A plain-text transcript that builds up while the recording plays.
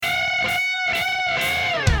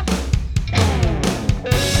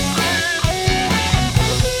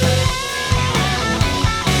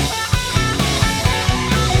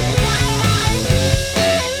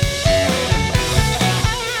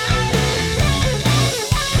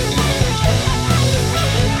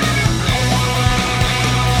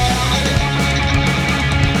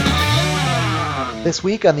This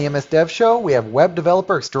week on the MS Dev Show, we have web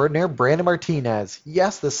developer extraordinaire Brandon Martinez.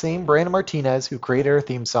 Yes, the same Brandon Martinez who created our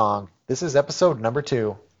theme song. This is episode number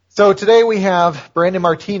 2. So today we have Brandon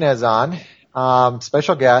Martinez on,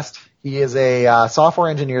 special guest. He is a software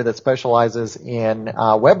engineer that specializes in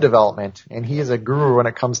web development, and he is a guru when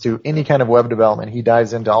it comes to any kind of web development. He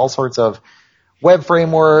dives into all sorts of web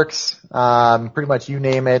frameworks, pretty much you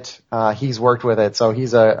name it, he's worked with it. So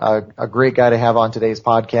he's a great guy to have on today's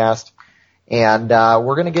podcast. And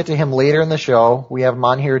we're going to get to him later in the show. We have him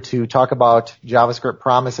on here to talk about JavaScript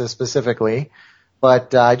promises specifically.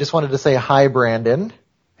 But I just wanted to say hi, Brandon.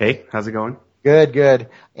 Hey, how's it going? Good.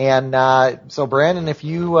 And so, Brandon, if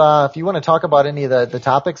you want to talk about any of the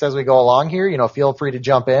topics as we go along here, feel free to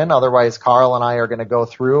jump in. Otherwise, Carl and I are going to go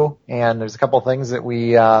through, and there's a couple of things that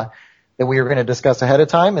we are going to discuss ahead of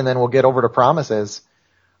time, and then we'll get over to promises.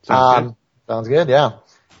 Sounds good, yeah.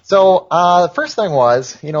 So, the first thing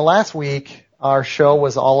was, last week our show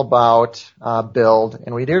was all about build,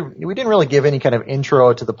 and we didn't really give any kind of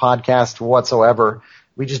intro to the podcast whatsoever.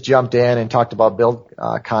 We just jumped in and talked about build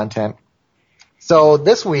content. So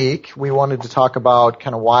this week we wanted to talk about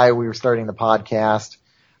kind of why we were starting the podcast,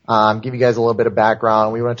 give you guys a little bit of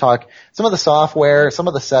background. We want to talk some of the software, some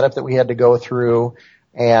of the setup that we had to go through,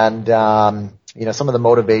 and some of the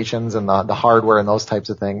motivations and the hardware and those types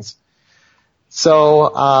of things.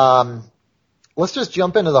 So, let's just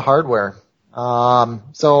jump into the hardware.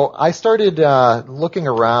 So I started, looking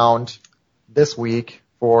around this week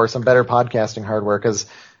for some better podcasting hardware because,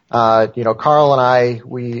 Carl and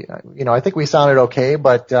I think we sounded okay,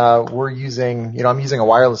 but, we're using, I'm using a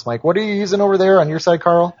wireless mic. What are you using over there on your side,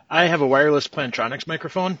 Carl? I have a wireless Plantronics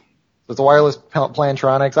microphone. So it's a wireless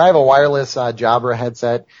Plantronics. I have a wireless, Jabra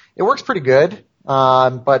headset. It works pretty good.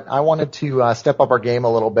 But I wanted to, step up our game a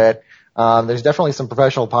little bit. There's definitely some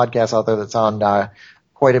professional podcasts out there that sound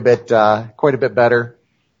quite a bit better.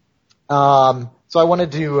 So I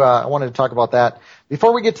wanted to talk about that.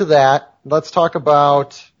 Before we get to that, let's talk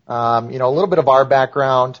about a little bit of our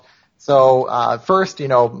background. So first,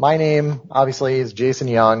 my name obviously is Jason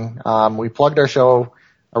Young. We plugged our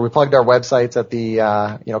websites at the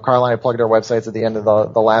Carl and I plugged our websites at the end of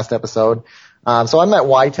the last episode. So I'm at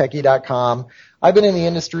ytechie.com. I've been in the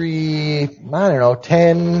industry,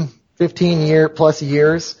 10, 15 plus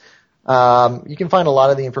years. You can find a lot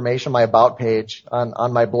of the information on my about page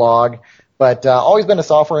on my blog, but always been a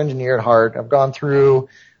software engineer at heart. I've gone through,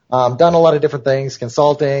 done a lot of different things,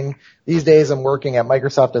 consulting. These days I'm working at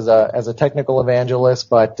Microsoft as a technical evangelist,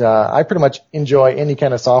 but I pretty much enjoy any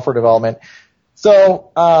kind of software development.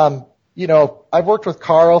 So, I've worked with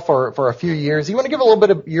Carl for a few years. You want to give a little bit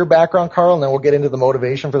of your background, Carl, and then we'll get into the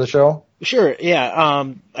motivation for the show? Sure, yeah.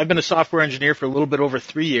 I've been a software engineer for a little bit over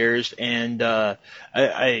 3 years, and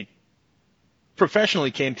I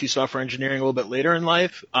professionally came to software engineering a little bit later in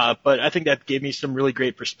life, but I think that gave me some really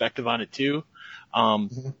great perspective on it too.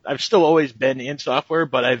 I've still always been in software,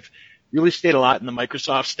 but I've really stayed a lot in the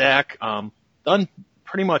Microsoft stack, done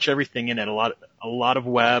pretty much everything in it, a lot of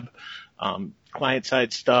web,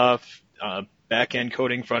 client-side stuff, back-end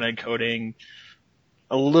coding, front-end coding,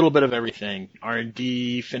 a little bit of everything,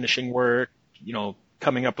 R&D, finishing work,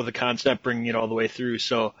 coming up with a concept, bringing it all the way through.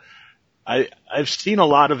 So I've seen a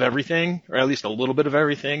lot of everything, or at least a little bit of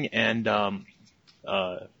everything, and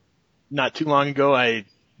not too long ago I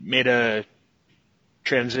made a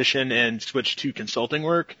transition and switched to consulting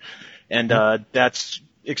work, and that's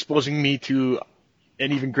exposing me to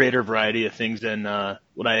an even greater variety of things than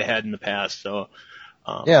what I had in the past. So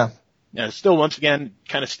still once again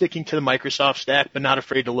kind of sticking to the Microsoft stack, but not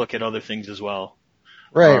afraid to look at other things as well.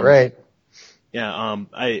 Right.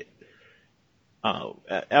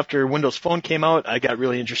 After Windows Phone came out, I got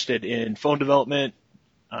really interested in phone development,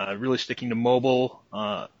 really sticking to mobile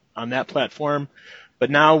on that platform. But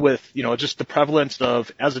now with just the prevalence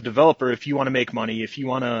of, as a developer, if you want to make money, if you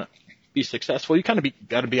want to be successful, you kind of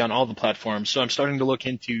got to be on all the platforms. So I'm starting to look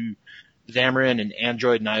into Xamarin and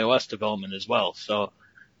Android and iOS development as well. So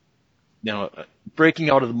breaking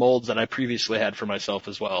out of the molds that I previously had for myself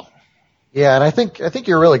as well. Yeah, and I think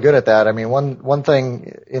you're really good at that. I mean, one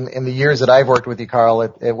thing in the years that I've worked with you, Carl,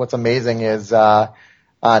 what's amazing is not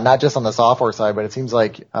just on the software side, but it seems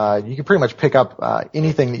like you can pretty much pick up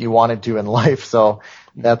anything that you wanted to in life. So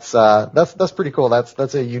that's pretty cool.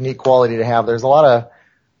 That's a unique quality to have. There's a lot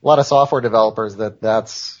of software developers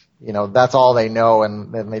that's all they know,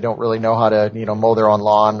 and they don't really know how to mow their own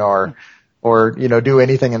lawn or do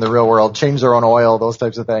anything in the real world, change their own oil, those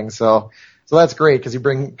types of things. So that's great because you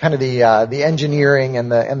bring kind of the engineering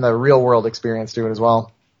and the real world experience to it as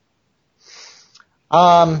well.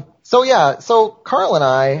 So Carl and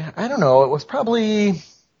I don't know, it was probably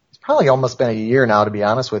probably almost been a year now, to be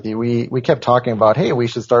honest with you. We kept talking about, hey, we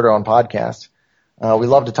should start our own podcast. We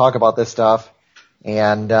love to talk about this stuff,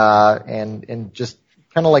 and just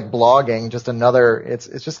kind of like blogging,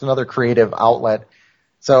 it's just another creative outlet.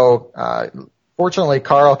 So, fortunately,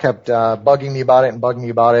 Carl kept bugging me about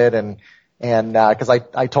it, and because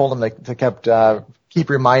I told him to keep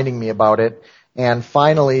reminding me about it, and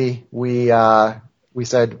finally we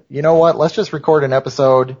said, you know what, let's just record an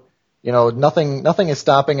episode. Nothing is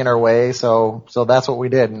stopping in our way, so that's what we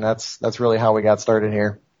did, and that's really how we got started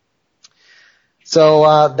here.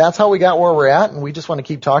 So that's how we got where we're at, and we just want to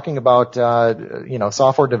keep talking about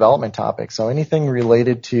software development topics. So anything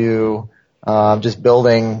related to just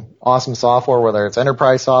building awesome software, whether it's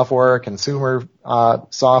enterprise software, consumer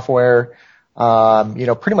software,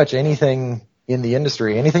 pretty much anything in the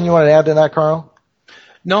industry. Anything you want to add to that, Carl?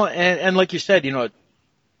 No, and like you said,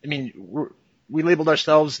 we labeled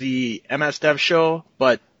ourselves the MS Dev Show,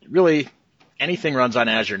 but really anything runs on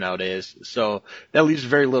Azure nowadays, so that leaves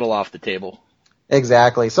very little off the table.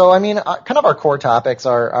 Exactly. So, kind of our core topics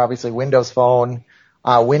are obviously Windows Phone,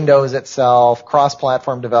 Windows itself,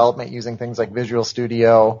 cross-platform development using things like Visual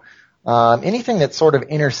Studio. Anything that sort of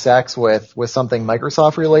intersects with something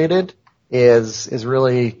Microsoft related is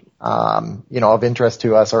really, of interest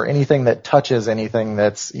to us, or anything that touches anything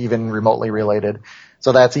that's even remotely related.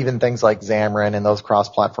 So that's even things like Xamarin and those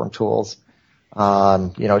cross-platform tools.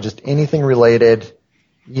 Just anything related,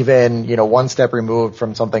 even, one step removed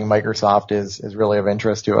from something Microsoft is really of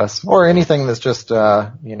interest to us, or anything that's just,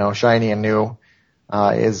 shiny and new,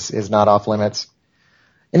 is not off limits.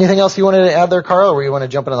 Anything else you wanted to add there, Carl, or you want to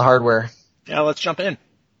jump into the hardware? Yeah, let's jump in.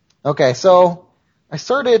 Okay, so I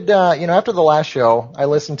started, after the last show, I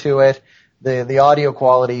listened to it. The audio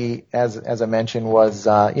quality, as I mentioned, was,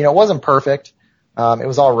 it wasn't perfect. It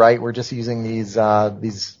was all right. We're just using these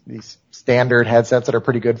standard headsets that are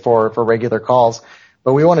pretty good for regular calls,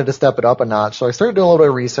 but we wanted to step it up a notch. So I started doing a little bit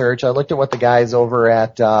of research. I looked at what the guys over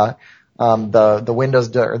at, the Windows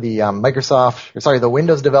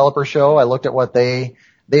Developer Show. I looked at what they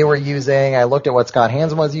were using. I looked at what Scott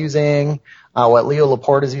Hansen was using, what Leo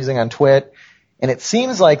Laporte is using on Twit. And it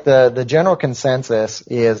seems like the general consensus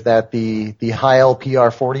is that the Heil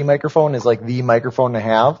PR40 microphone is like the microphone to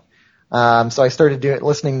have. So I started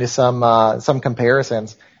listening to some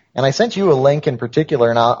comparisons, and I sent you a link in particular,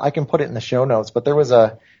 and I can put it in the show notes, but there was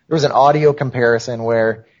an audio comparison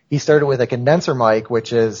where he started with a condenser mic,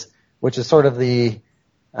 which is sort of the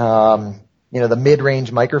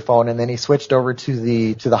mid-range microphone, and then he switched over to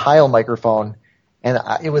the Heil microphone, and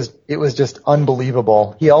it was just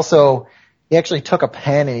unbelievable. He actually took a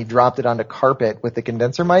pen and he dropped it onto carpet with the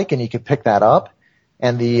condenser mic, and he could pick that up.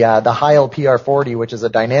 And the Heil PR40, which is a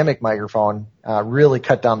dynamic microphone, really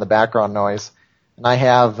cut down the background noise. And I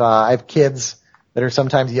have kids that are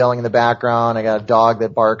sometimes yelling in the background. I got a dog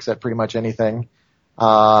that barks at pretty much anything.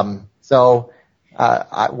 What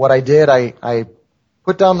I did, I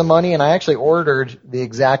put down the money and I actually ordered the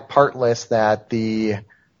exact part list that the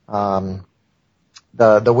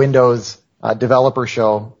Windows Developer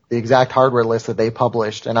Show, the exact hardware list that they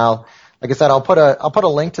published. And like I said, I'll put a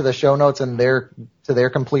link to the show notes and to their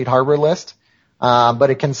complete hardware list. But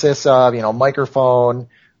it consists of, microphone,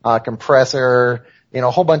 compressor,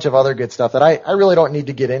 a whole bunch of other good stuff that I really don't need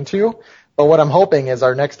to get into. But what I'm hoping is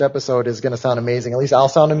our next episode is going to sound amazing. At least I'll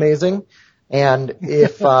sound amazing. And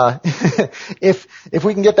if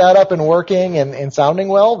we can get that up and working and sounding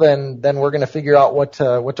well, then we're going to figure out what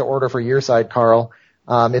to order for your side, Carl.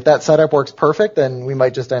 If that setup works perfect, then we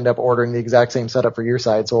might just end up ordering the exact same setup for your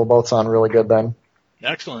side, so we'll both sound really good then.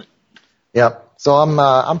 Excellent. Yep. So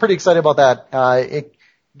I'm pretty excited about that.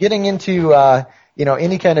 Getting into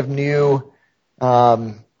any kind of new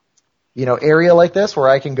area like this where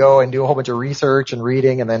I can go and do a whole bunch of research and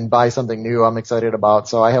reading and then buy something new, I'm excited about.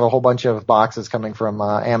 So I have a whole bunch of boxes coming from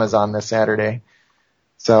Amazon this Saturday.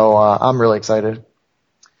 So I'm really excited.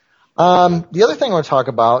 The other thing I want to talk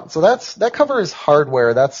about, so that covers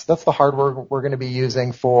hardware. That's the hardware we're going to be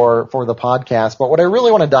using for the podcast. But what I really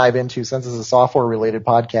want to dive into, since it's a software related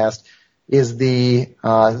podcast, is the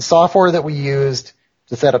software that we used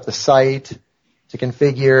to set up the site, to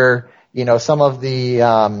configure, some of the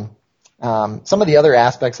other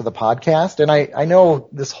aspects of the podcast. And I know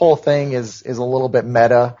this whole thing is a little bit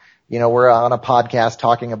meta. We're on a podcast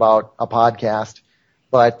talking about a podcast.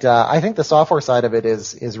 But I think the software side of it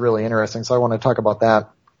is really interesting, so I want to talk about that.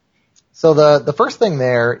 So the first thing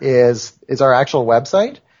there is our actual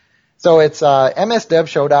website. So it's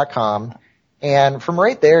msdevshow.com, and from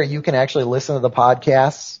right there you can actually listen to the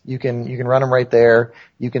podcasts. You can run them right there.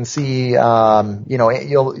 You can see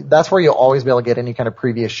that's where you'll always be able to get any kind of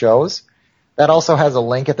previous shows. That also has a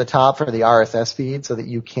link at the top for the RSS feed so that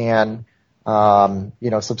you can,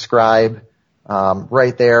 subscribe,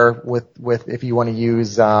 right there with, if you want to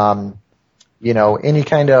use, any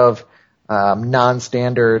kind of,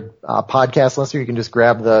 non-standard, podcast listener, you can just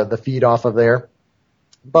grab the feed off of there.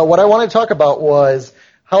 But what I want to talk about was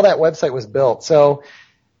how that website was built. So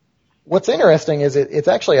what's interesting is it's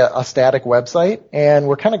actually a static website, and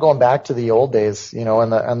we're kind of going back to the old days, in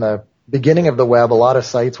the beginning of the web. A lot of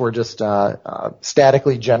sites were just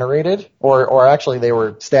statically generated, or actually they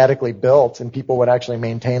were statically built, and people would actually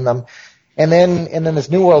maintain them. And then this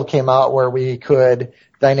new world came out where we could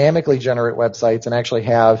dynamically generate websites and actually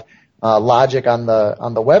have logic on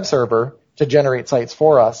the web server to generate sites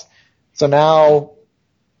for us. So now,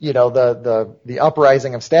 the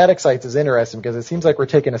uprising of static sites is interesting because it seems like we're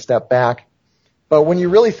taking a step back. But when you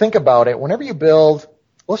really think about it, whenever you build,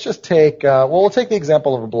 let's just take, we'll take the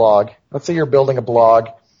example of a blog. Let's say you're building a blog,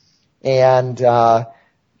 and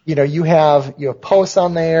you have posts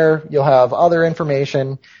on there, you'll have other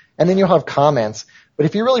information, and then you'll have comments. But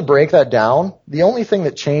if you really break that down, the only thing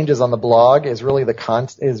that changes on the blog is really the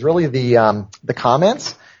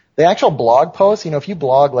comments. The actual blog post, if you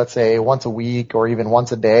blog, let's say once a week or even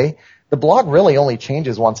once a day, the blog really only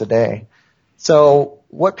changes once a day. So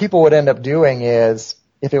what people would end up doing is,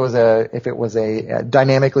 if it was a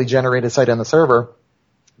dynamically generated site on the server,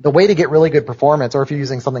 the way to get really good performance, or if you're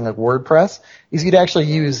using something like WordPress, is you'd actually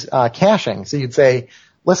use caching. So you'd say,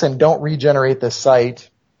 listen, don't regenerate this site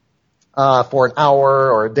for an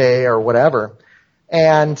hour or a day or whatever.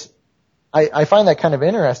 And I find that kind of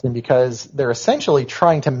interesting because they're essentially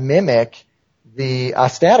trying to mimic the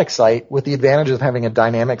static site with the advantages of having a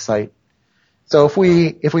dynamic site. So if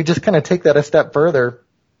we just kind of take that a step further,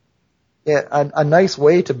 a nice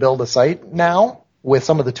way to build a site now with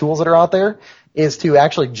some of the tools that are out there is to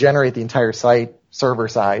actually generate the entire site server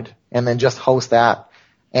side and then just host that.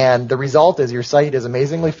 And the result is your site is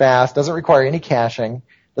amazingly fast, doesn't require any caching,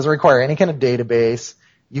 doesn't require any kind of database.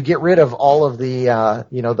 You get rid of all of the,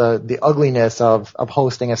 the ugliness of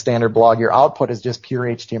hosting a standard blog. Your output is just pure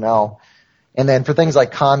HTML. And then for things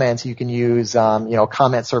like comments, you can use,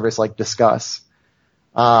 comment service like Disqus.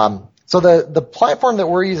 So the platform that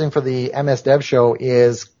we're using for the MS Dev Show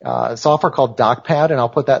is software called DocPad, and I'll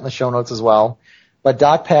put that in the show notes as well. But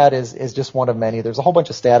DocPad is just one of many. There's a whole bunch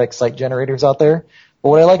of static site generators out there. But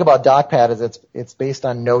what I like about DocPad is it's based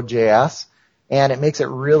on Node.js, and it makes it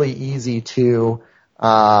really easy to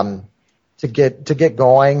get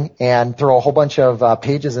going and throw a whole bunch of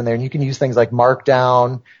pages in there. And you can use things like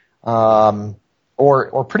Markdown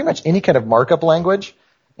or pretty much any kind of markup language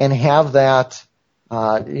and have that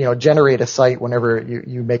generate a site whenever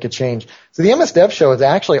you make a change. So the MS Dev Show is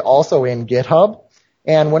actually also in GitHub,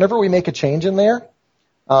 and whenever we make a change in there,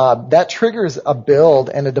 that triggers a build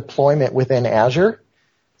and a deployment within Azure.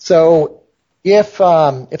 So if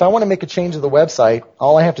I want to make a change to the website,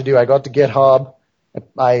 all I have to do, I go out to GitHub,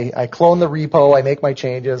 I clone the repo, I make my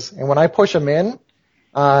changes, and when I push them in,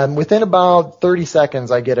 within about 30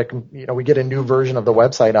 seconds, we get a new version of the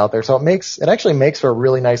website out there. So it actually makes for a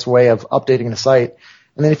really nice way of updating the site.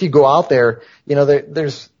 And then if you go out there,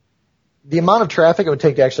 there's the amount of traffic it would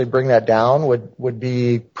take to actually bring that down would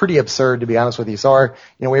be pretty absurd, to be honest with you. So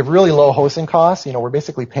we have really low hosting costs. We're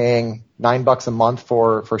basically paying $9 a month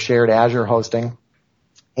for shared Azure hosting,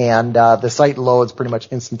 and the site loads pretty much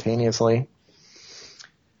instantaneously.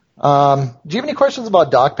 Do you have any questions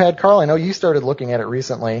about DocPad, Carl? I know you started looking at it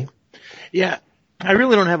recently. Yeah, I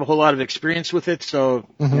really don't have a whole lot of experience with it, so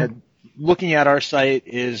looking at our site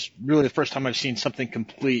is really the first time I've seen something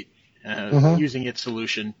complete using its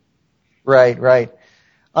solution. Right.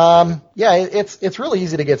 It's really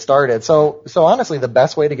easy to get started. So honestly, the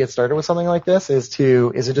best way to get started with something like this is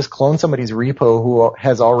to just clone somebody's repo who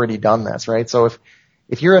has already done this, right? So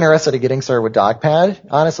if you're interested in getting started with DocPad,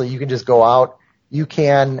 honestly, you can just go out. You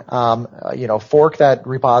can, fork that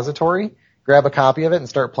repository, grab a copy of it, and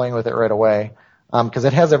start playing with it right away. Because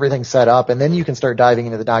it has everything set up, and then you can start diving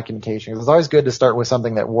into the documentation. It's always good to start with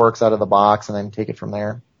something that works out of the box and then take it from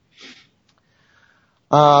there.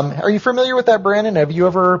 Are you familiar with that, Brandon? Have you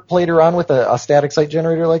ever played around with a static site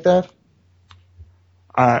generator like that?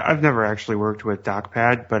 I've never actually worked with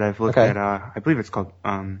DocPad, but I've looked at, I believe it's called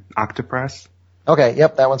Octopress. Okay,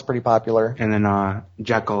 yep, that one's pretty popular. And then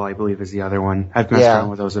Jekyll, I believe, is the other one. I've messed around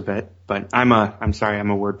with those a bit, but I'm a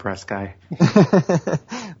WordPress guy.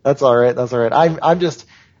 That's all right. I'm just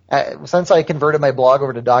since I converted my blog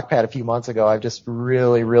over to DocPad a few months ago, I've just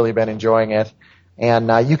really, really been enjoying it.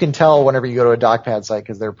 And you can tell whenever you go to a DocPad site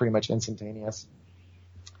because they're pretty much instantaneous.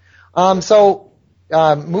 So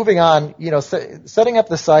moving on, setting up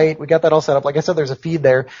the site, we got that all set up. Like I said, there's a feed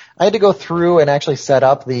there. I had to go through and actually set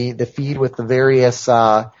up the feed with the various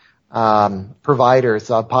providers,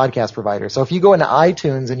 podcast providers. So if you go into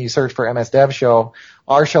iTunes and you search for MS Dev Show,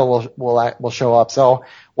 our show will show up. So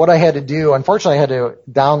what I had to do, unfortunately, I had to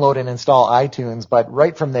download and install iTunes, but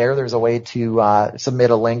right from there's a way to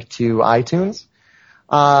submit a link to iTunes.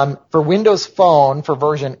 For Windows Phone, for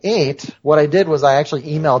version 8, what I did was I actually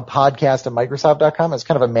emailed podcast@microsoft.com. It's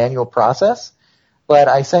kind of a manual process, but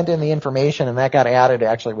I sent in the information and that got added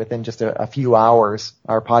actually within just a few hours.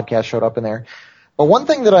 Our podcast showed up in there. But one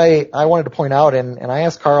thing that I wanted to point out, and I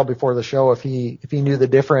asked Carl before the show if he knew the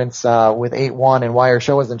difference with 8.1 and why our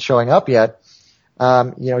show isn't showing up yet.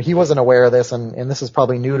 He wasn't aware of this, and this is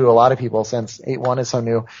probably new to a lot of people since 8.1 is so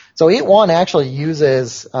new. So 8.1 actually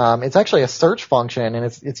uses, it's actually a search function, and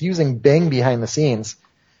it's using Bing behind the scenes.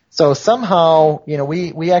 So somehow,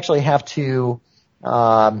 we actually have to,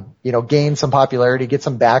 gain some popularity, get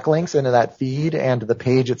some backlinks into that feed and to the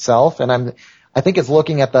page itself. And I think it's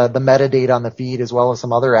looking at the metadata on the feed as well as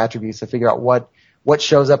some other attributes to figure out what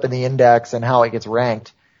shows up in the index and how it gets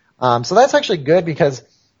ranked. So that's actually good because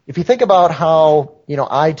if you think about how,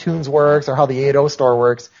 iTunes works or how the 8.0 store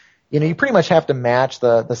works, you pretty much have to match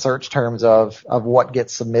the search terms of what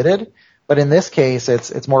gets submitted. But in this case,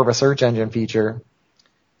 it's more of a search engine feature.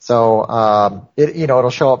 So, it'll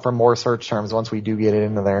show up for more search terms once we do get it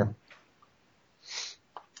into there.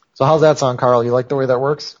 So how's that sound, Carl? You like the way that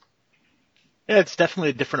works? Yeah, it's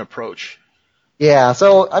definitely a different approach. Yeah,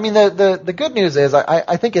 so I mean the good news is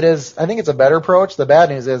I think it's a better approach. The bad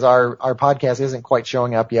news is our podcast isn't quite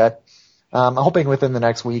showing up yet. I'm hoping within the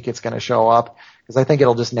next week it's going to show up because I think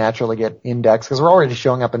it'll just naturally get indexed because we're already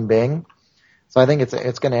showing up in Bing. So I think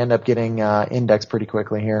it's going to end up getting indexed pretty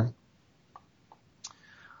quickly here.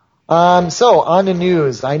 So on to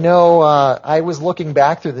news. I know I was looking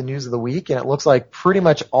back through the news of the week, and it looks like pretty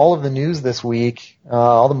much all of the news this week,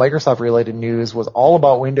 all the Microsoft-related news, was all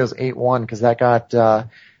about Windows 8.1 because that got the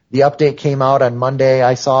update came out on Monday.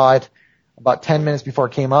 I saw it about 10 minutes before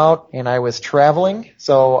it came out, and I was traveling,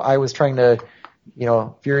 so I was trying to,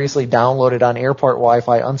 furiously download it on airport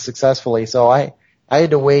Wi-Fi unsuccessfully. So I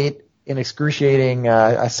had to wait in excruciating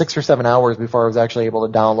 6 or 7 hours before I was actually able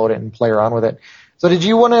to download it and play around with it. So did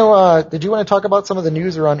you want to talk about some of the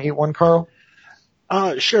news around 8.1, Carl?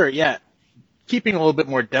 Sure, yeah. Keeping a little bit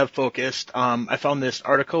more dev focused, I found this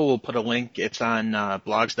article. We'll put a link. It's on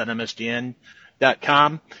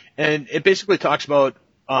blogs.msdn.com, and it basically talks about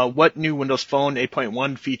what new Windows Phone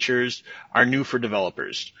 8.1 features are new for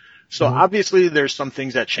developers. So obviously there's some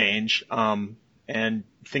things that change and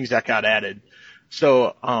things that got added.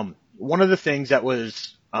 So one of the things that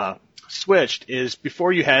was switched is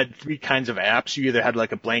before you had 3 kinds of apps. You either had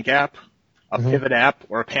like a blank app, a pivot app,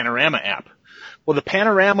 or a panorama app. Well, the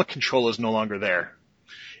panorama control is no longer there.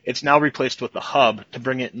 It's now replaced with the hub to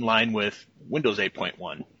bring it in line with Windows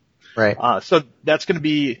 8.1. Right. So that's going to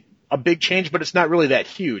be a big change, but it's not really that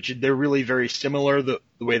huge. They're really very similar the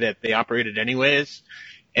way that they operated anyways.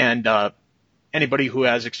 And anybody who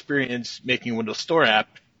has experience making a Windows Store app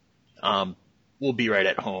will be right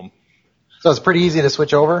at home. So it's pretty easy to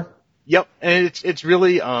switch over? Yep, and it's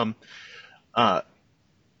really a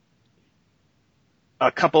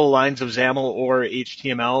couple of lines of XAML or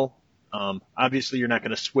HTML. Obviously, you're not going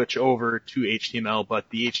to switch over to HTML, but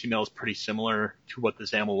the HTML is pretty similar to what the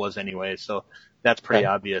XAML was anyway, so that's pretty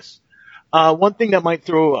obvious. One thing that might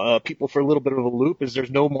throw people for a little bit of a loop is there's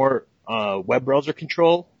no more web browser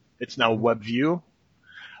control. It's now web view.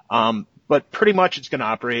 But pretty much it's going to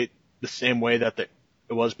operate the same way that it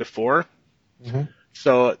was before.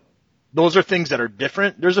 So those are things that are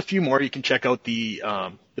different. There's a few more. You can check out the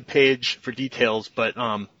page for details, but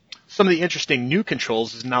some of the interesting new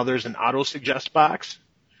controls is now there's an auto suggest box.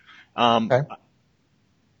 I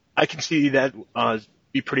can see that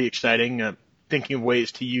be pretty exciting. Thinking of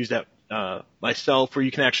ways to use that myself, where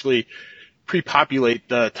you can actually pre-populate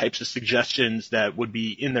the types of suggestions that would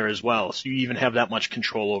be in there as well. So you even have that much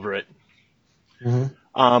control over it.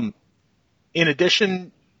 In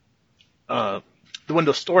addition, the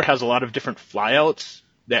Windows Store has a lot of different flyouts.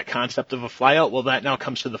 That concept of a flyout, well, that now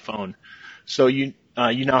comes to the phone. So you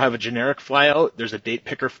now have a generic flyout. There's a date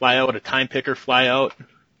picker flyout, a time picker flyout,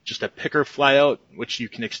 just a picker flyout, which you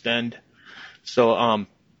can extend. So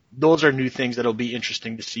those are new things that'll be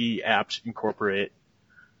interesting to see apps incorporate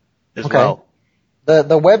as well.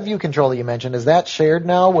 The web view control that you mentioned, is that shared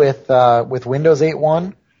now with Windows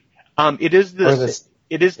 8.1? It is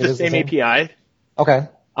the same API. Okay.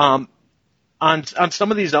 On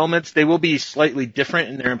some of these elements, they will be slightly different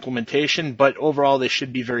in their implementation, but overall they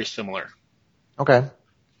should be very similar. Okay.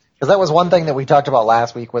 Because that was one thing that we talked about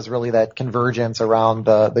last week was really that convergence around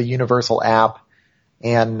the universal app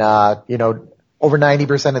and, over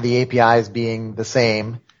 90% of the APIs being the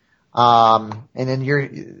same. And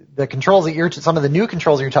then the controls that some of the new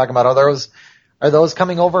controls that you're talking about, are those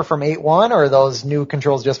coming over from 8.1 or are those new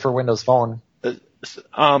controls just for Windows Phone?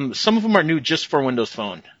 Some of them are new just for Windows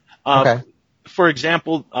Phone. Okay. For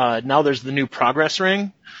example, now there's the new progress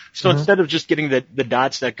ring. So instead of just getting the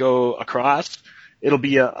dots that go across, it'll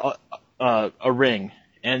be a ring.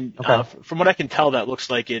 And from what I can tell, that looks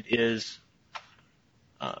like it is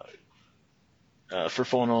for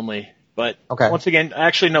phone only. But once again,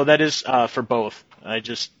 actually, no, that is for both. I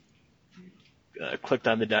just clicked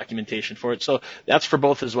on the documentation for it. So that's for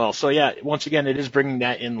both as well. So, yeah, once again, it is bringing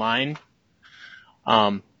that in line.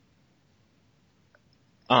 For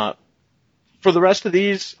the rest of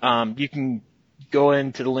these, you can go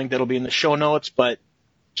into the link that'll be in the show notes, but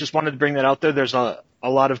just wanted to bring that out there. There's a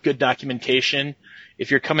lot of good documentation.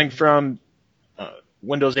 If you're coming from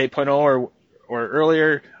Windows 8.0 or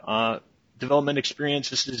earlier development experience,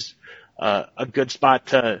 this is a good spot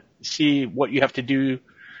to see what you have to do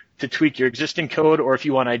to tweak your existing code, or if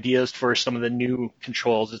you want ideas for some of the new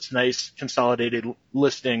controls. It's a nice consolidated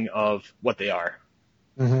listing of what they are.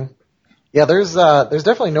 Mm-hmm. Yeah, there's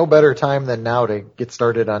definitely no better time than now to get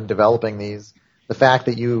started on developing these. The fact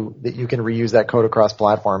that you can reuse that code across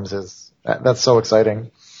platforms that's so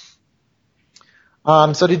exciting.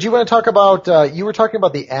 So did you want to talk about you were talking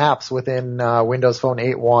about the apps within Windows Phone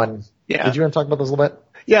 8.1? Yeah. Did you want to talk about those a little bit?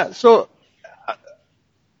 Yeah. So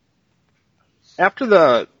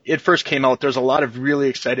after it first came out, there's a lot of really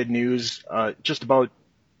excited news just about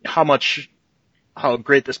how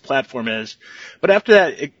great this platform is. But after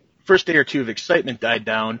that first day or two of excitement died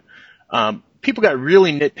down, people got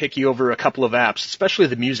really nitpicky over a couple of apps, especially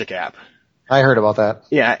the music app. I heard about that.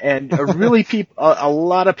 Yeah, and a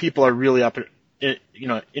lot of people are really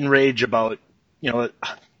enraged about,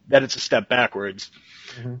 that it's a step backwards.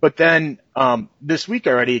 Mm-hmm. But then this week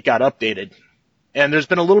already it got updated, and there's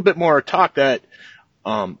been a little bit more talk that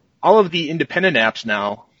all of the independent apps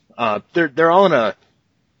now they're all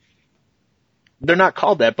they're not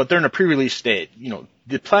called that, but they're in a pre-release state.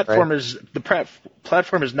 The platform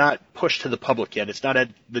platform is not pushed to the public yet. It's not at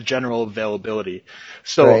the general availability.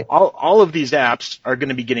 So all of these apps are going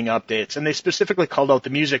to be getting updates, and they specifically called out the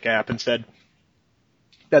music app and said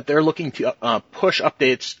that they're looking to push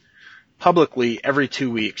updates publicly every 2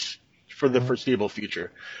 weeks for the foreseeable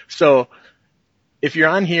future. So if you're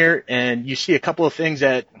on here and you see a couple of things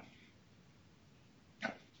that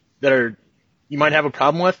you might have a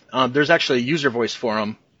problem with, there's actually a user voice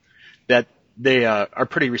forum that they are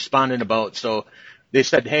pretty respondent about. So they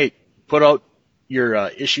said, hey, put out your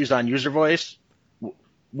issues on user voice.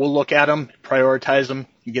 We'll look at them, prioritize them,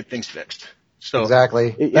 and get things fixed. So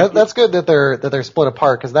exactly. That's good that they're split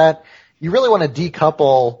apart, because that you really want to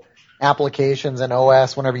decouple applications and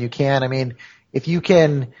OS whenever you can. I mean, if you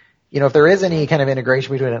can, if there is any kind of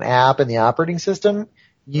integration between an app and the operating system,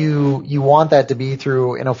 you want that to be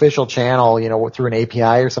through an official channel, through an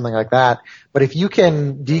API or something like that. But if you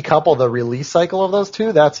can decouple the release cycle of those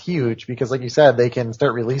two, that's huge, because like you said, they can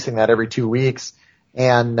start releasing that every 2 weeks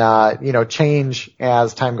and, change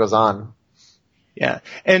as time goes on. Yeah.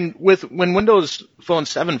 And when Windows Phone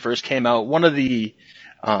 7 first came out, one of the,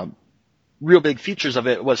 real big features of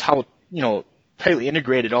it was how, tightly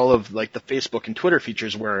integrated all of like the Facebook and Twitter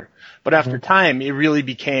features were. But after time, it really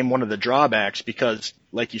became one of the drawbacks because,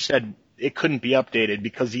 like you said, it couldn't be updated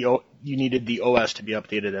because you needed the OS to be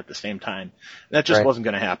updated at the same time. That just wasn't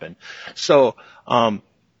going to happen. So,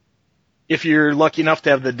 if you're lucky enough to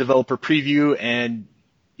have the developer preview and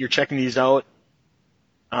you're checking these out,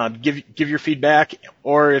 give your feedback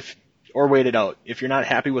or wait it out. If you're not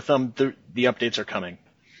happy with them, the updates are coming.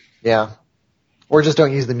 Yeah. Or just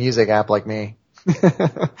don't use the music app like me.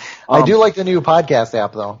 I do like the new podcast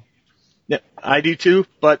app though. Yeah, I do too,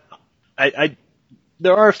 but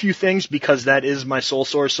there are a few things, because that is my sole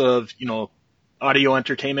source of, audio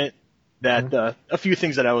entertainment, that a few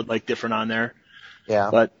things that I would like different on there. Yeah.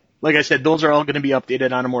 But like I said, those are all going to be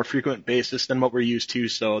updated on a more frequent basis than what we're used to,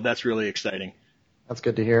 so that's really exciting. That's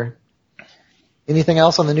good to hear. Anything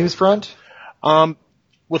else on the news front?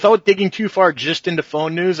 Without digging too far just into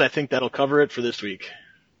phone news, I think that'll cover it for this week.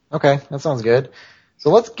 Okay, that sounds good. So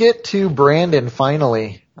let's get to Brandon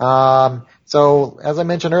finally. So as I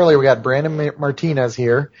mentioned earlier, we got Brandon Martinez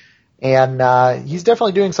here, and he's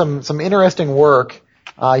definitely doing some interesting work.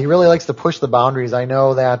 He really likes to push the boundaries. I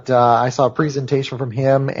know that I saw a presentation from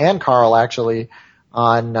him and Carl actually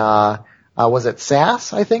on was it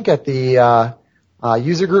SAS, I think, at the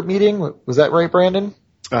user group meeting. Was that right, Brandon?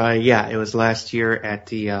 Yeah, it was last year at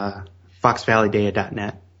the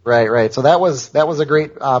foxvalleydata.net. Right. So that was a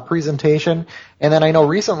great presentation. And then I know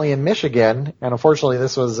recently in Michigan, and unfortunately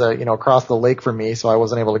this was across the lake for me, so I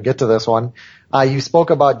wasn't able to get to this one. You spoke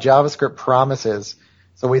about JavaScript promises.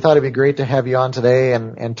 So we thought it'd be great to have you on today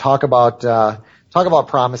and talk about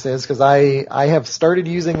promises, because I have started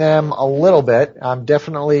using them a little bit. I'm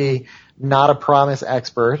definitely not a promise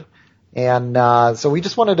expert. And so we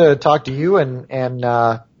just wanted to talk to you and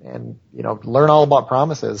learn all about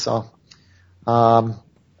promises. So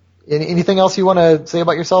anything else you want to say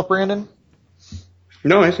about yourself, Brandon?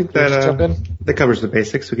 No, I think that covers the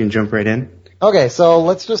basics. We can jump right in. Okay, so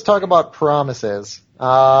let's just talk about promises.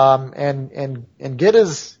 And get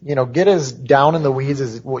as down in the weeds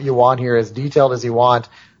as what you want here, as detailed as you want.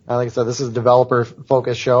 Like I said, this is a developer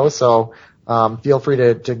focused show, so feel free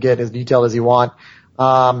to get as detailed as you want.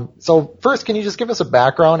 So first, can you just give us a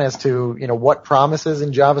background as to, what promises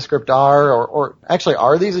in JavaScript are, or actually,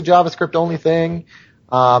 are these a JavaScript only thing?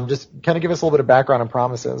 Just kind of give us a little bit of background on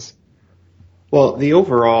promises. Well, the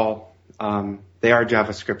overall, they are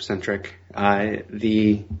JavaScript centric.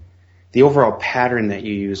 The overall pattern that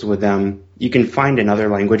you use with them, you can find in other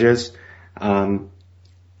languages. For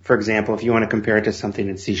example, if you want to compare it to something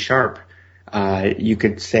in C#, you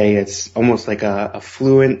could say it's almost like a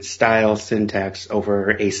fluent style syntax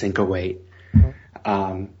over async await.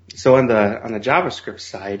 So on the JavaScript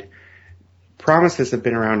side, promises have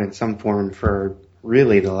been around in some form for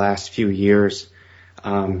really the last few years.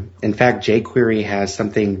 In fact, jQuery has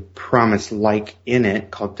something promise-like in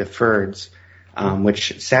it called deferreds,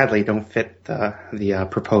 which sadly don't fit the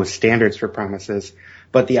proposed standards for promises,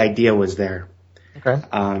 but the idea was there. Okay.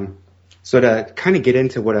 So to kind of get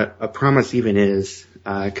into what a promise even is,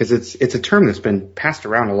 because it's a term that's been passed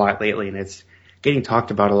around a lot lately, and it's getting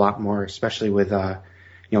talked about a lot more, especially with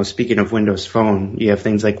speaking of Windows Phone, you have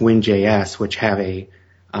things like WinJS, which have a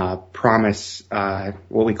promise,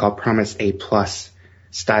 what we call promise A+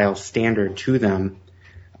 style standard to them.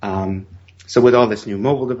 So with all this new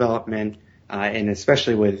mobile development, and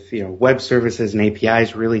especially with web services and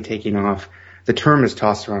APIs really taking off, the term is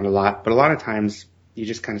tossed around a lot. But a lot of times you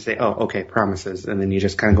just kind of say, "Oh, okay, promises," and then you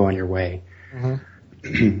just kind of go on your way.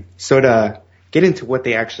 Mm-hmm. So to get into what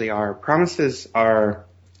they actually are, promises are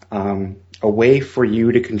a way for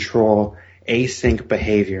you to control async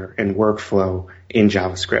behavior and workflow in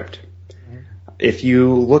JavaScript. Mm-hmm. If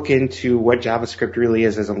you look into what JavaScript really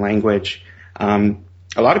is as a language,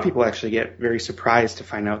 a lot of people actually get very surprised to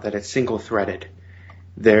find out that it's single-threaded.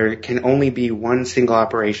 There can only be one single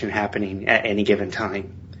operation happening at any given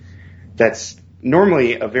time. That's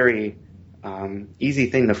normally a very easy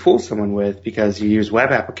thing to fool someone with, because you use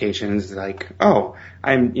web applications like, oh,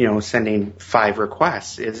 I'm sending 5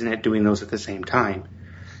 requests. Isn't it doing those at the same time?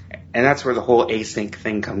 And that's where the whole async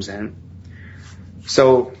thing comes in.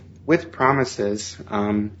 So with promises,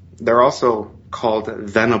 they're also called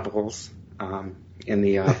venables in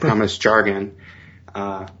the promise jargon.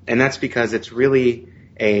 And that's because it's really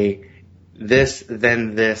a this,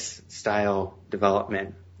 then this style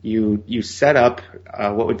development. You set up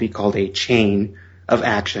what would be called a chain of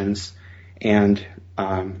actions, and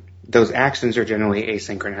those actions are generally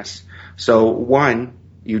asynchronous. So 1,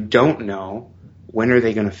 you don't know when are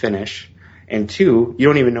they going to finish, and 2, you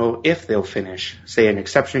don't even know if they'll finish. Say an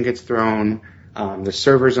exception gets thrown, the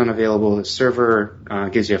server's unavailable, the server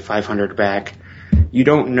gives you a 500 back. You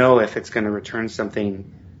don't know if it's going to return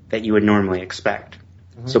something that you would normally expect.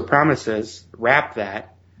 Mm-hmm. So promises wrap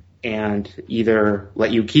that and either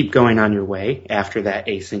let you keep going on your way after that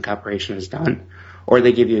async operation is done, or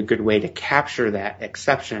they give you a good way to capture that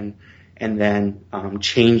exception and then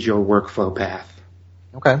change your workflow path.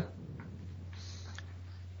 Okay.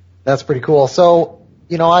 That's pretty cool. So,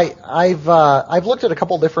 I've looked at a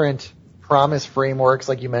couple different promise frameworks,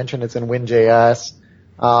 like you mentioned. It's in WinJS.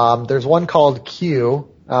 There's one called Q,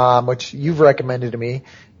 which you've recommended to me.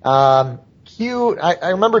 Q, I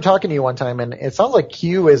remember talking to you one time, and it sounds like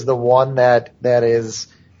Q is the one that is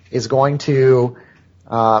going to,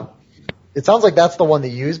 it sounds like that's the one that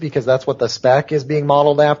you use because that's what the spec is being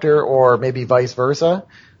modeled after, or maybe vice versa.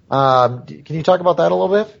 Can you talk about that a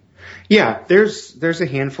little bit? Yeah, there's a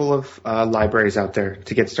handful of libraries out there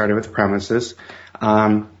to get started with promises.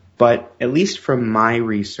 But at least from my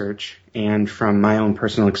research and from my own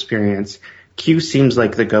personal experience, Q seems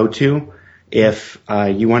like the go-to if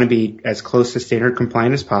you want to be as close to standard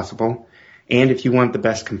compliant as possible, and if you want the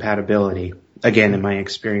best compatibility, again, in my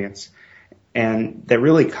experience. And that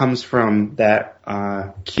really comes from that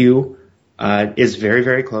Q is very,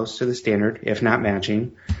 very close to the standard, if not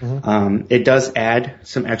matching. Mm-hmm. It does add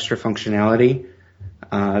some extra functionality,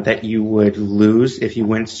 that you would lose if you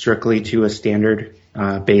went strictly to a standard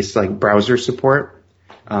based like browser support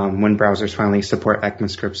when browsers finally support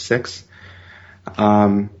ECMAScript 6.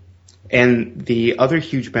 And the other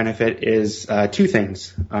huge benefit is two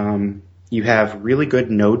things. You have really good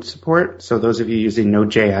Node support. So those of you using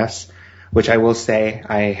Node.js, which I will say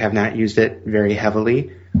I have not used it very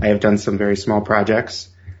heavily. I have done some very small projects,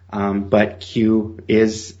 but Q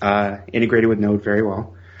is integrated with Node very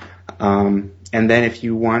well. And then if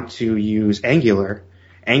you want to use Angular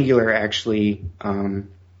actually,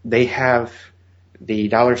 they have the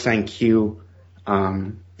 $Q,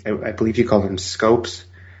 I believe you call them scopes,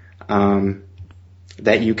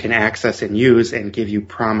 that you can access and use and give you the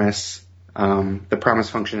promise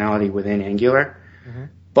functionality within Angular. Mm-hmm.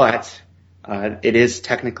 But it is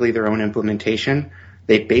technically their own implementation.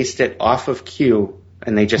 They based it off of Q,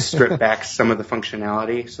 and they just stripped back some of the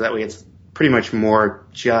functionality, so that way it's pretty much more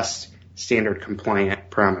just standard compliant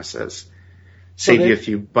promises. Save you a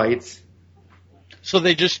few bytes. So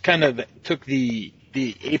they just kind of took the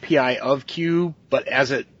API of Q, but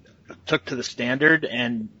as it took to the standard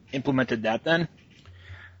and implemented that then?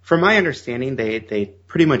 From my understanding, they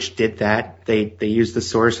pretty much did that. They used the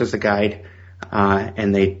source as a guide,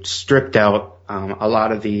 and they stripped out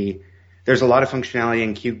there's a lot of functionality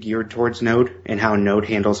in Q geared towards Node and how Node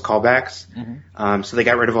handles callbacks. Mm-hmm. So they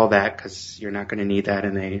got rid of all that because you're not going to need that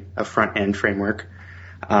in a front-end framework.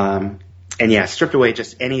 And yeah, stripped away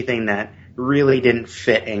just anything that really didn't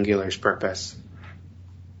fit Angular's purpose.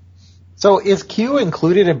 So is Q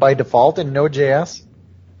included by default in Node.js?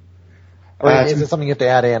 Or is it something you have to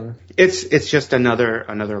add in? It's just another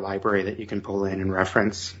library that you can pull in and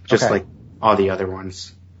reference, just like all the other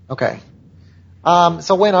ones. Okay.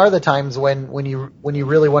 So when are the times when you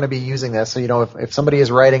really want to be using this? So, if somebody is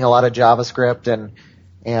writing a lot of JavaScript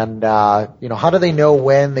and how do they know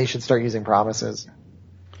when they should start using promises?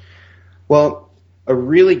 Well, a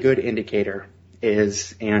really good indicator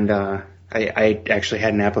is, and I actually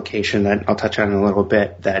had an application that I'll touch on in a little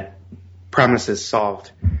bit that promises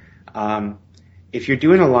solved. If you're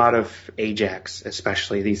doing a lot of AJAX,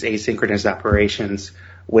 especially these asynchronous operations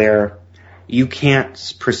where you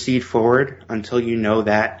can't proceed forward until you know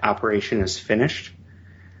that operation is finished,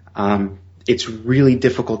 it's really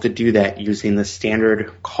difficult to do that using the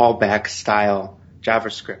standard callback style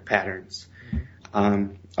JavaScript patterns.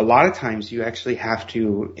 A lot of times you actually have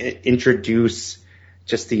to introduce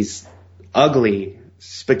just these ugly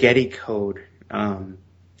spaghetti code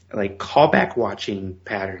like callback watching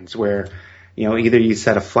patterns where either you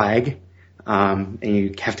set a flag and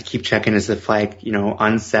you have to keep checking is the flag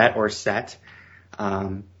unset or set,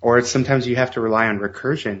 or sometimes you have to rely on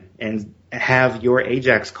recursion and have your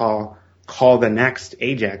AJAX call the next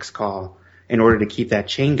AJAX call in order to keep that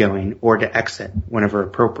chain going or to exit whenever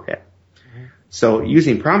appropriate. Mm-hmm. So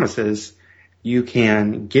using promises, you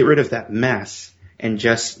can get rid of that mess and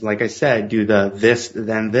just, like I said, do the this,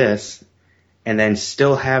 then this, and then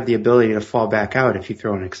still have the ability to fall back out if you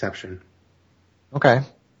throw an exception. Okay.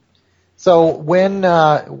 So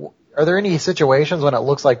are there any situations when it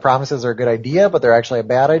looks like promises are a good idea, but they're actually a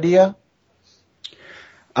bad idea?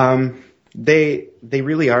 They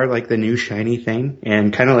really are like the new shiny thing,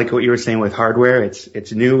 and kind of like what you were saying with hardware,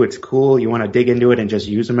 it's new, it's cool, you want to dig into it and just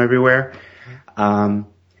use them everywhere.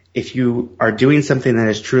 If you are doing something that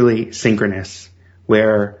is truly synchronous,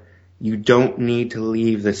 where you don't need to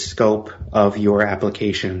leave the scope of your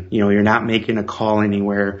application, you're not making a call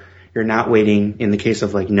anywhere, you're not waiting, in the case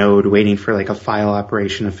of like Node, waiting for like a file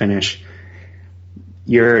operation to finish,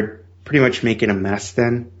 you're pretty much making a mess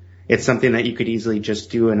then. It's something that you could easily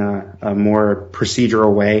just do in a more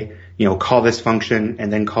procedural way. Call this function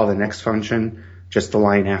and then call the next function, just the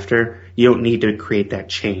line after. You don't need to create that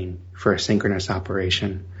chain for a synchronous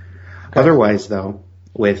operation. Okay. Otherwise, though,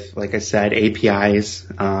 with, like I said, APIs,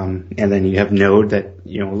 and then you have Node that,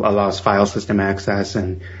 allows file system access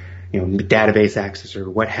and, database access or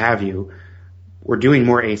what have you, we're doing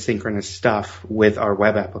more asynchronous stuff with our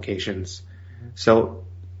web applications. Mm-hmm. So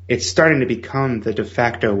it's starting to become the de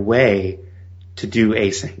facto way to do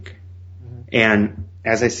async. Mm-hmm. And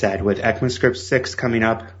as I said, with ECMAScript 6 coming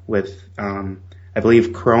up, with I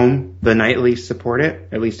believe Chrome, the nightly support it,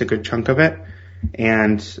 at least a good chunk of it,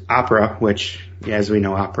 and Opera, which, as we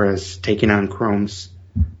know, Opera is taking on Chrome's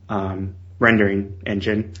rendering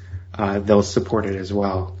engine, they'll support it as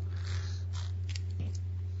well.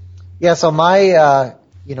 Yeah, so my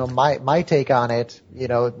take on it,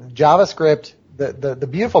 JavaScript, the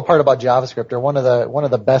beautiful part about JavaScript, or one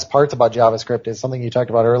of the best parts about JavaScript, is something you talked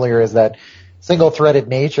about earlier, is that single-threaded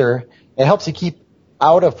nature. It helps you keep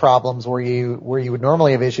out of problems where you would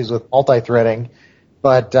normally have issues with multi-threading.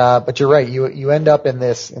 But you're right. You end up in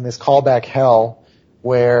this callback hell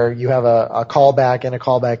where you have a callback and a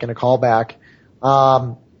callback and a callback.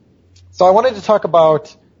 So I wanted to talk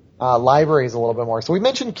about libraries a little bit more. So we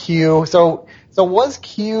mentioned Q. So was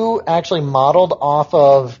Q actually modeled off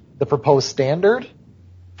of the proposed standard?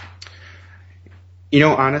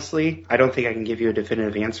 Honestly, I don't think I can give you a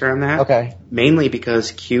definitive answer on that. Okay. Mainly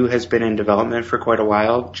because Q has been in development for quite a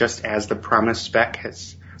while, just as the Promise spec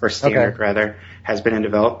standard has been in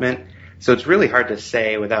development. So it's really hard to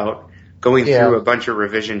say without going through a bunch of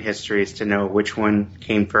revision histories to know which one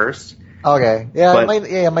came first. Okay. Yeah,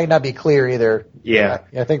 it might not be clear either. Yeah.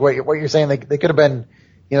 I think what you're saying, they could have been,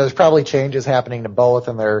 there's probably changes happening to both,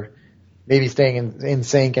 and they're maybe staying in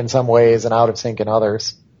sync in some ways and out of sync in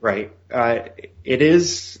others. Right. It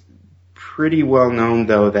is pretty well known,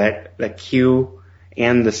 though, that the Q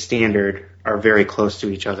and the standard are very close to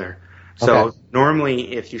each other. So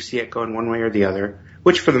normally, if you see it going one way or the other,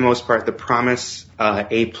 which for the most part, the Promise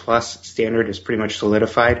A+ standard is pretty much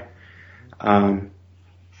solidified,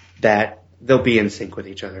 that they'll be in sync with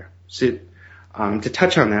each other. So to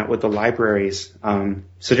touch on that with the libraries,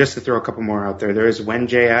 so just to throw a couple more out there is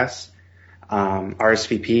Wen.js,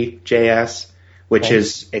 RSVP.js, which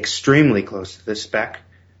is extremely close to the spec.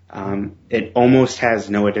 It almost has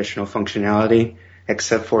no additional functionality,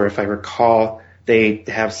 except for, if I recall, they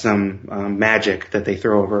have some magic that they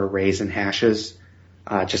throw over arrays and hashes,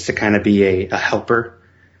 just to kind of be a helper.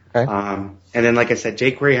 Okay. And then, like I said,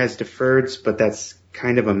 jQuery has deferreds, but that's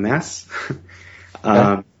kind of a mess.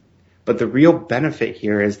 But the real benefit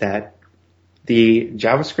here is that the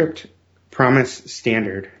JavaScript Promise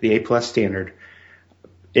standard, the A+ standard,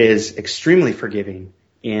 is extremely forgiving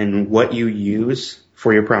in what you use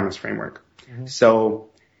for your Promise framework. Mm-hmm. So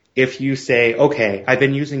if you say, okay, I've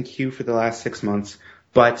been using Q for the last 6 months,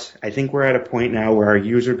 but I think we're at a point now where our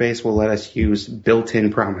user base will let us use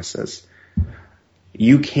built-in promises.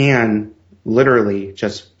 You can literally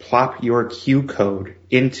just plop your Q code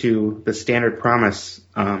into the standard Promise,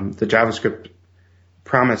 the JavaScript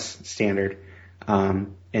Promise standard,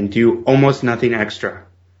 and do almost nothing extra,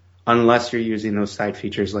 unless you're using those side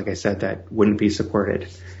features, like I said, that wouldn't be supported.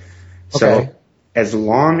 Okay. So as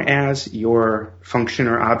long as your function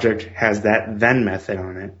or object has that then method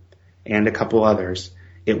on it and a couple others,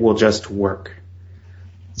 it will just work.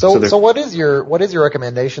 So what is your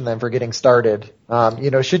recommendation then for getting started?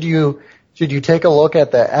 Should you take a look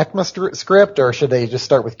at the ECMA script, or should they just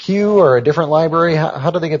start with Q or a different library?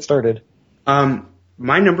 How do they get started?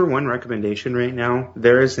 My number one recommendation right now,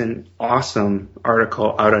 there is an awesome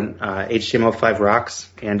article out on HTML5 Rocks,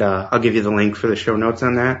 and I'll give you the link for the show notes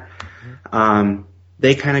on that.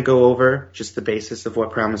 They kind of go over just the basis of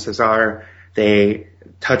what promises are. They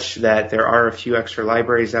touch that there are a few extra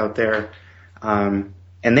libraries out there, and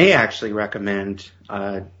they actually recommend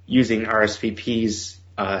using RSVP's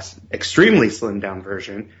extremely slimmed down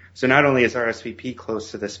version. So not only is RSVP close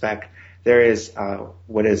to the spec, there is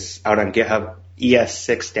what is out on GitHub,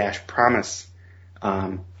 ES6-Promise,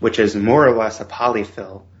 which is more or less a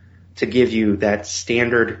polyfill to give you that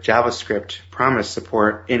standard JavaScript Promise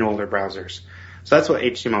support in older browsers. So that's what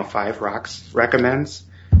HTML5 Rocks recommends.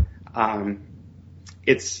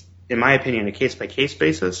 It's, in my opinion, a case-by-case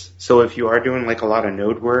basis. So if you are doing like a lot of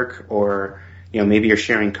node work, or maybe you're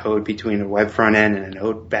sharing code between a web front end and a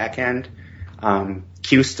node back end,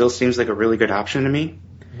 Q still seems like a really good option to me.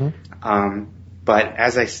 Mm-hmm. But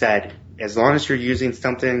as I said, as long as you're using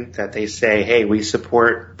something that they say, hey, we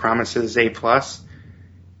support Promises A+,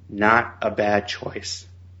 not a bad choice.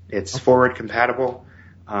 It's forward compatible.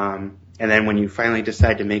 And then when you finally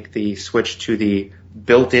decide to make the switch to the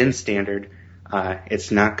built-in standard,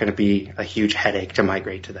 it's not going to be a huge headache to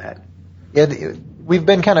migrate to that. Yeah, we've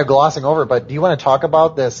been kind of glossing over, but do you want to talk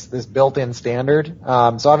about this built-in standard?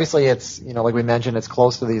 So obviously it's, like we mentioned, it's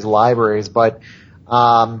close to these libraries, but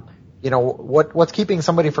what's keeping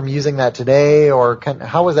somebody from using that today, or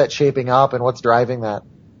how is that shaping up, and what's driving that?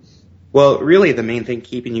 Well, really the main thing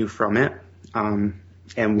keeping you from it, and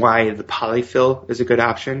why the polyfill is a good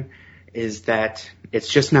option, is that it's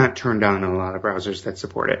just not turned on in a lot of browsers that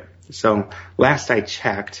support it. So last I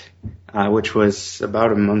checked, which was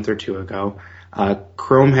about a month or two ago,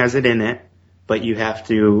 Chrome has it in it, but you have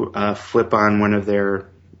to flip on one of their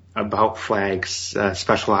about flags,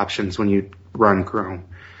 special options when you run Chrome.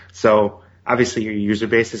 So obviously your user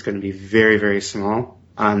base is going to be very, very small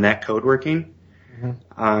on that code working.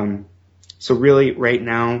 Mm-hmm. So really right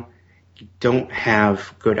now, you don't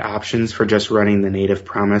have good options for just running the native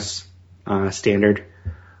Promise standard.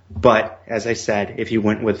 But as I said, if you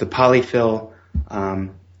went with the polyfill,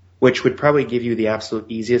 which would probably give you the absolute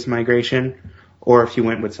easiest migration, or if you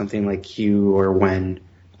went with something like Q or When,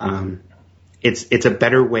 it's a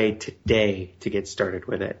better way today to get started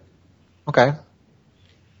with it. Okay.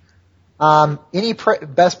 Any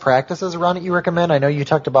best practices around it you recommend? I know you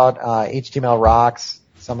talked about HTML Rocks,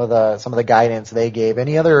 some of the guidance they gave.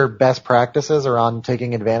 Any other best practices around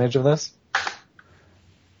taking advantage of this?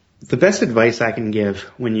 The best advice I can give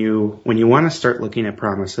when you want to start looking at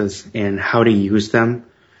promises and how to use them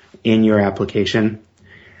in your application,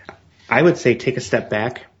 I would say take a step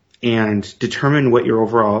back and determine what your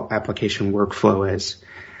overall application workflow is.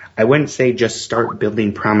 I wouldn't say just start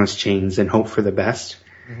building promise chains and hope for the best.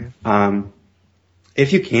 Mm-hmm.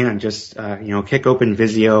 If you can, just kick open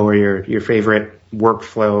Visio or your favorite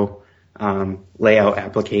workflow layout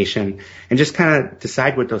application and just kind of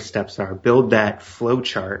decide what those steps are. Build that flow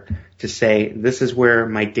chart to say, this is where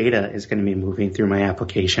my data is going to be moving through my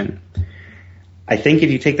application. I think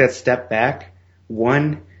if you take that step back,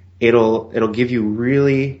 one, it'll give you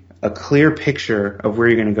really a clear picture of where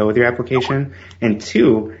you're going to go with your application. And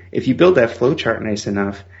two, if you build that flow chart nice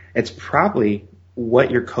enough, it's probably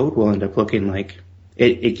what your code will end up looking like.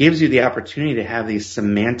 It gives you the opportunity to have these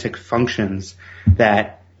semantic functions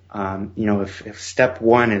that, if step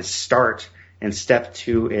one is start and step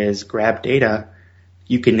two is grab data,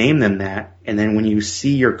 you can name them that. And then when you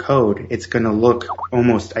see your code, it's going to look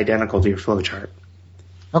almost identical to your flow chart.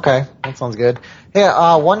 Okay, that sounds good. Hey,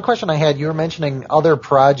 one question I had, you were mentioning other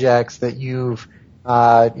projects that you've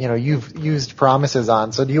used promises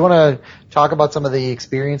on. So do you want to talk about some of the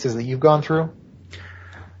experiences that you've gone through?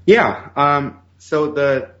 Yeah. So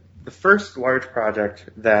the first large project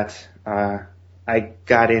that I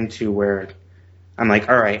got into where I'm like,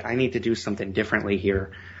 all right, I need to do something differently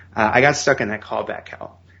here. I got stuck in that callback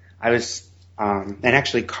hell. And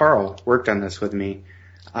actually Carl worked on this with me.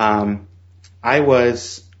 I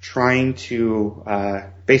was trying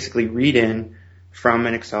to basically read in from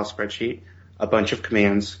an Excel spreadsheet a bunch of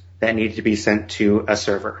commands that needed to be sent to a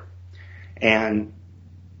server. And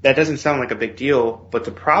that doesn't sound like a big deal, but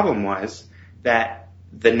the problem was that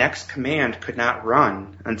the next command could not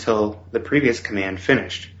run until the previous command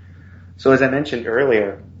finished. So as I mentioned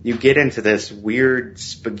earlier, you get into this weird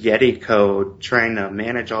spaghetti code trying to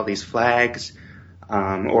manage all these flags,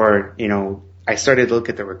 I started to look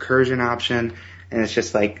at the recursion option, and it's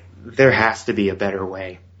just like, there has to be a better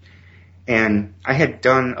way. And I had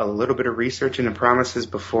done a little bit of research into promises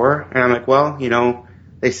before, and I'm like, well,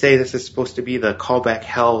 they say this is supposed to be the callback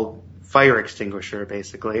hell fire extinguisher,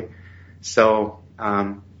 basically. So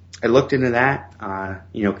I looked into that.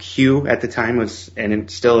 Q at the time was, and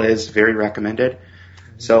it still is, very recommended.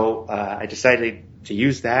 So I decided to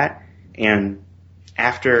use that, and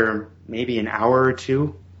after maybe an hour or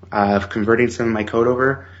two of converting some of my code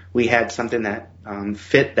over, we had something that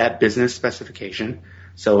fit that business specification.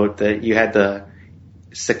 So you had the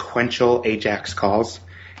sequential AJAX calls,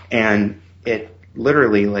 and it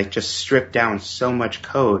literally just stripped down so much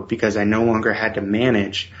code because I no longer had to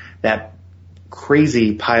manage that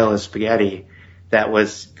crazy pile of spaghetti that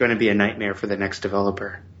was going to be a nightmare for the next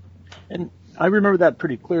developer. And I remember that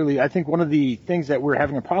pretty clearly. I think one of the things that we're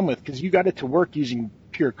having a problem with, because you got it to work using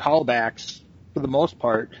pure callbacks for the most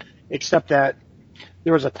part, except that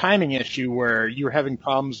there was a timing issue where you were having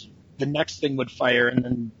problems, the next thing would fire, and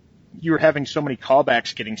then you were having so many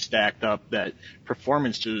callbacks getting stacked up that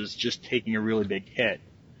performance was just taking a really big hit.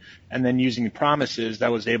 And then using promises,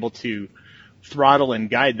 that was able to throttle and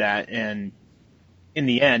guide that, and in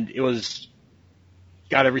the end, it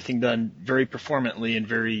got everything done very performantly and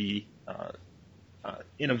very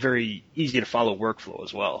in a very easy to follow workflow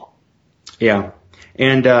as well. Yeah,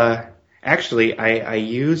 and actually, I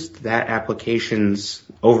used that application's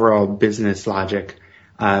overall business logic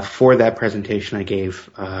for that presentation I gave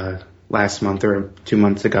last month or 2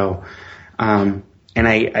 months ago, and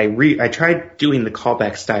I tried doing the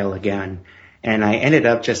callback style again. And I ended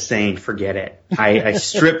up just saying, forget it. I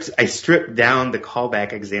stripped down the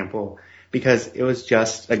callback example because it was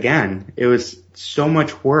just, again, it was so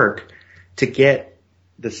much work to get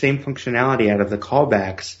the same functionality out of the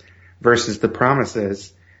callbacks versus the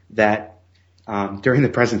promises that, during the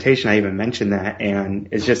presentation I even mentioned that, and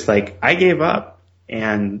it's just like, I gave up.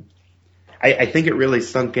 And I think it really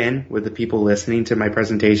sunk in with the people listening to my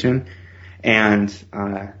presentation. And,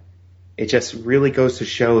 it just really goes to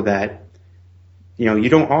show that, you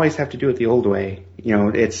don't always have to do it the old way.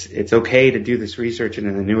 It's okay to do this research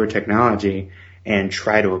into the newer technology and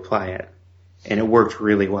try to apply it. And it worked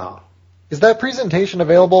really well. Is that presentation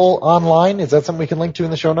available online? Is that something we can link to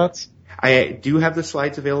in the show notes? I do have the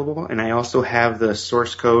slides available, and I also have the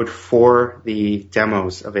source code for the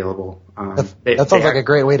demos available. That sounds like a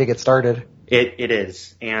great way to get started. It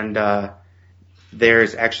is. And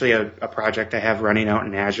There's actually a project I have running out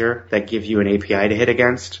in Azure that gives you an API to hit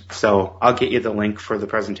against. So I'll get you the link for the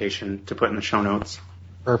presentation to put in the show notes.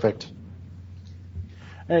 Perfect.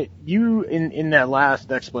 You, in that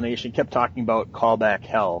last explanation, kept talking about callback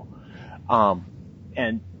hell.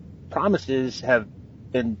 And promises have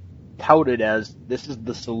been touted as this is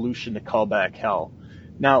the solution to callback hell.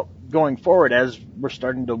 Now, going forward, as we're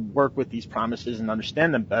starting to work with these promises and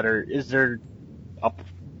understand them better, is there a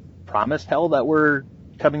promise hell that we're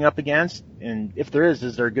coming up against? And if there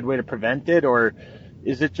is there a good way to prevent it, or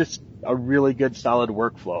is it just a really good solid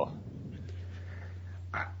workflow?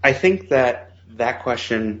 I think that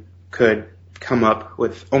question could come up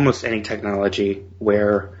with almost any technology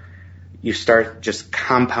where you start just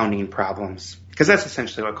compounding problems, because that's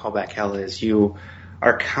essentially what callback hell is. You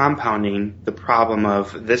are compounding the problem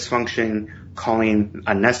of this function calling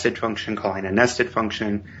a nested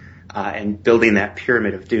function, and building that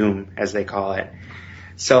pyramid of doom, as they call it.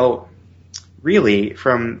 So really,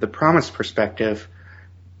 from the promise perspective,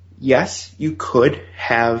 yes, you could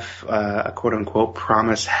have a quote-unquote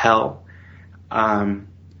promise hell.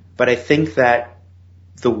 But I think that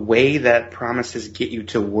the way that promises get you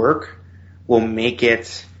to work will make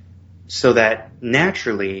it so that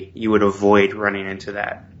naturally you would avoid running into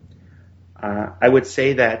that. I would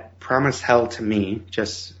say that promise hell to me,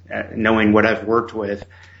 just knowing what I've worked with,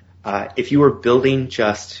 if you were building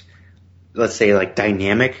just, let's say, like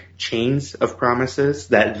dynamic chains of promises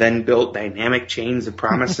that then built dynamic chains of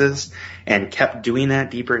promises and kept doing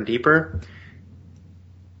that deeper and deeper,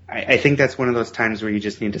 I think that's one of those times where you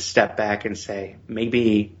just need to step back and say,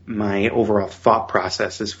 maybe my overall thought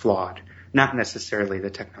process is flawed, not necessarily the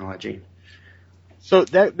technology. So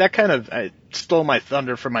that kind of stole my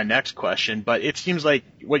thunder for my next question, but it seems like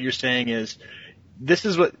what you're saying is this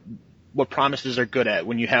is what promises are good at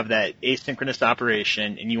when you have that asynchronous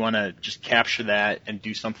operation and you want to just capture that and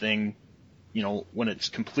do something, when it's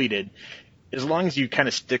completed. As long as you kind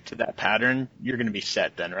of stick to that pattern, you're going to be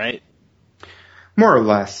set then, right? More or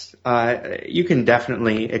less. You can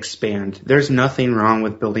definitely expand. There's nothing wrong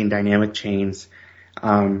with building dynamic chains.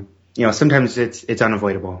 Sometimes it's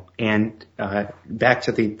unavoidable. And back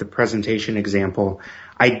to the presentation example,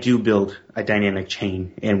 I do build a dynamic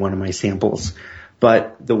chain in one of my samples.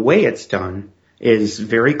 But the way it's done is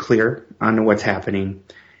very clear on what's happening,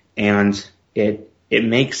 and it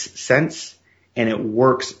makes sense, and it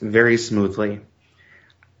works very smoothly.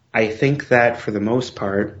 I think that for the most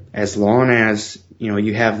part, as long as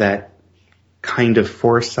you have that kind of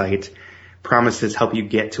foresight, promises help you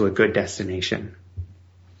get to a good destination.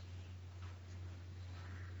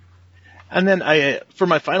 And then for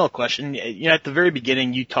my final question, at the very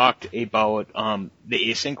beginning you talked about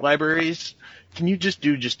the async libraries. Can you just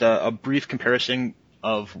do a brief comparison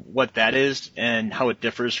of what that is and how it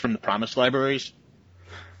differs from the promise libraries?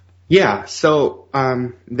 Yeah, so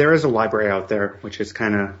there is a library out there, which is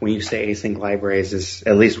kind of, when you say async libraries, is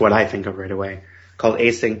at least what I think of right away, called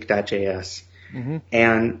async.js. Mm-hmm.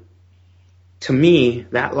 And to me,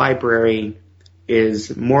 that library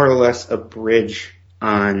is more or less a bridge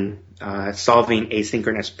on solving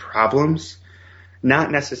asynchronous problems, not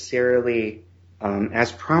necessarily,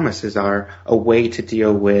 as promises are, a way to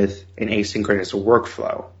deal with an asynchronous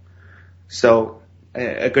workflow. So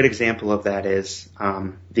a good example of that is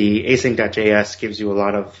the async.js gives you a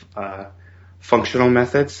lot of functional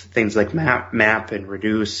methods, things like map and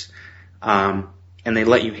reduce, and they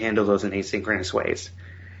let you handle those in asynchronous ways.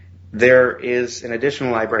 There is an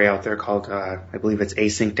additional library out there called, I believe it's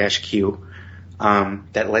async-q,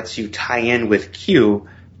 that lets you tie in with Q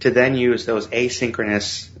to then use those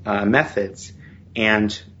asynchronous methods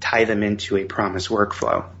and tie them into a promise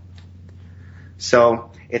workflow.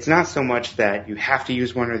 So it's not so much that you have to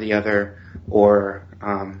use one or the other, or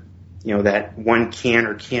that one can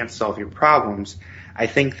or can't solve your problems. I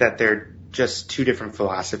think that they're just two different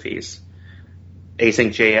philosophies.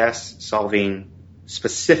 Async.js solving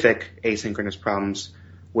specific asynchronous problems,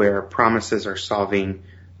 where promises are solving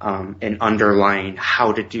an underlying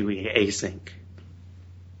how to do async.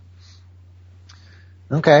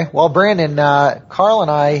 Okay. Well, Brandon, Carl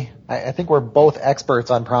and I think we're both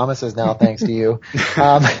experts on promises now, thanks to you.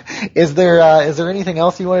 Is there anything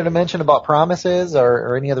else you wanted to mention about promises,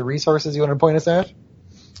 or any other resources you want to point us at?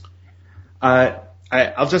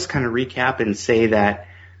 I'll just kind of recap and say that,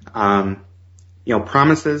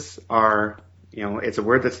 promises are, it's a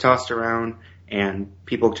word that's tossed around, and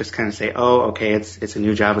people just kind of say, oh, okay, it's a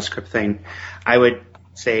new JavaScript thing. I would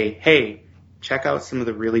say, hey, check out some of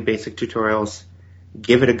the really basic tutorials,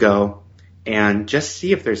 give it a go, and just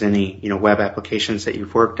see if there's any, web applications that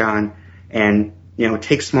you've worked on, and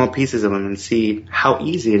take small pieces of them and see how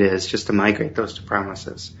easy it is just to migrate those to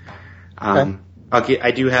Promises.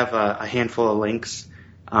 I do have a handful of links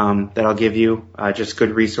that I'll give you, just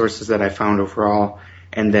good resources that I found overall.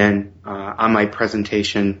 And then on my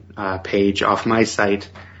presentation page off my site,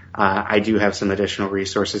 I do have some additional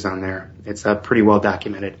resources on there. It's pretty well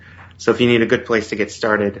documented. So if you need a good place to get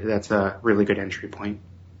started, that's a really good entry point.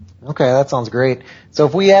 Okay, that sounds great. So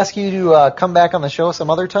if we ask you to come back on the show some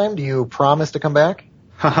other time, do you promise to come back?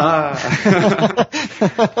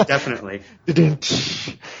 Definitely.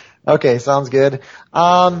 Okay, sounds good.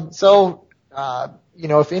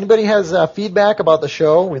 If anybody has feedback about the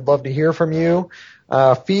show, we'd love to hear from you.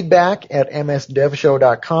 Feedback at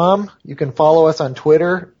msdevshow.com. You can follow us on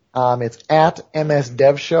Twitter. It's at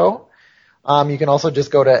msdevshow. You can also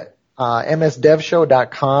just go to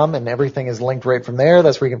msdevshow.com, and everything is linked right from there.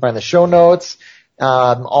 That's where you can find the show notes,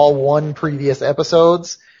 all one previous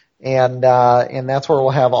episodes, and that's where we'll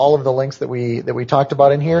have all of the links that we talked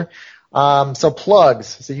about in here. So plugs.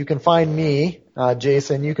 So you can find me,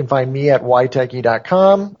 Jason. You can find me at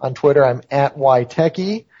ytechie.com. On Twitter, I'm at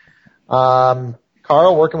ytechie.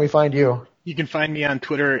 Carl, where can we find you? You can find me on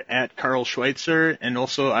Twitter at Carl Schweitzer, and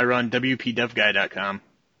also I run wpdevguy.com.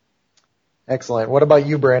 Excellent. What about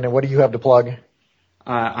you, Brandon? What do you have to plug?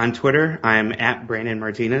 On Twitter, I'm at Brandon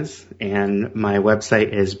Martinez, and my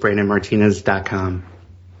website is brandonmartinez.com.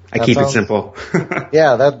 I keep it simple.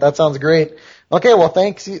 Yeah, that sounds great. Okay, well,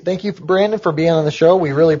 thank you, Brandon, for being on the show.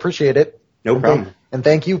 We really appreciate it. No problem. And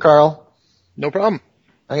thank you, Carl. No problem.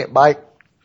 Okay, bye.